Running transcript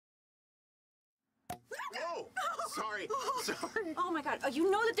Whoa! Sorry. Oh my God! You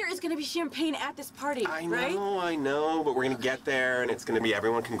know that there is going to be champagne at this party, right? I know, but we're gonna get there, and it's gonna be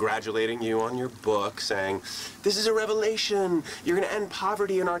everyone congratulating you on your book, saying, "This is a revelation. You're gonna end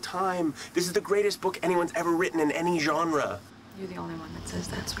poverty in our time. This is the greatest book anyone's ever written in any genre." You're the only one that says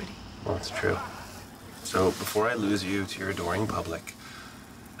that, sweetie. Well, it's true. So before I lose you to your adoring public,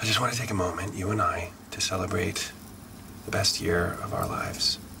 I just want to take a moment, you and I, to celebrate the best year of our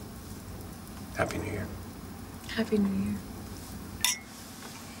lives. Happy New Year. Happy New Year.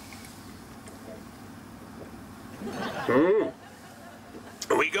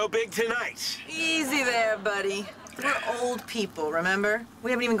 We go big tonight. Easy there, buddy. We're old people, remember?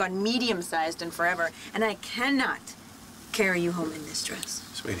 We haven't even gone medium-sized in forever, and I cannot carry you home in this dress.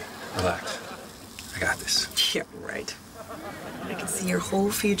 Sweetie, relax. I got this. Yeah, right. I can see your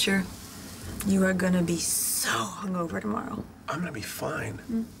whole future. You are gonna be so hungover tomorrow. I'm gonna be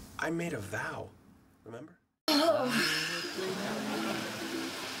fine. I made a vow, remember?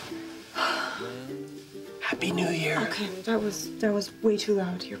 Happy New Year. Okay, that was way too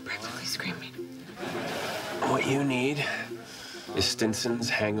loud. You're practically screaming. What you need is Stinson's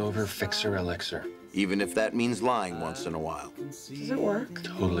Hangover Fixer Elixir. Even if that means lying once in a while. Does it work?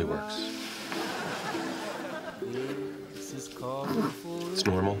 Totally works. It's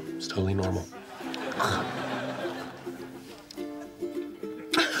normal. It's totally normal.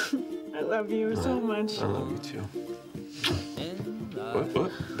 I love you so much. I love you too. Whoop,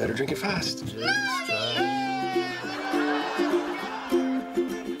 whoop. Better drink it fast.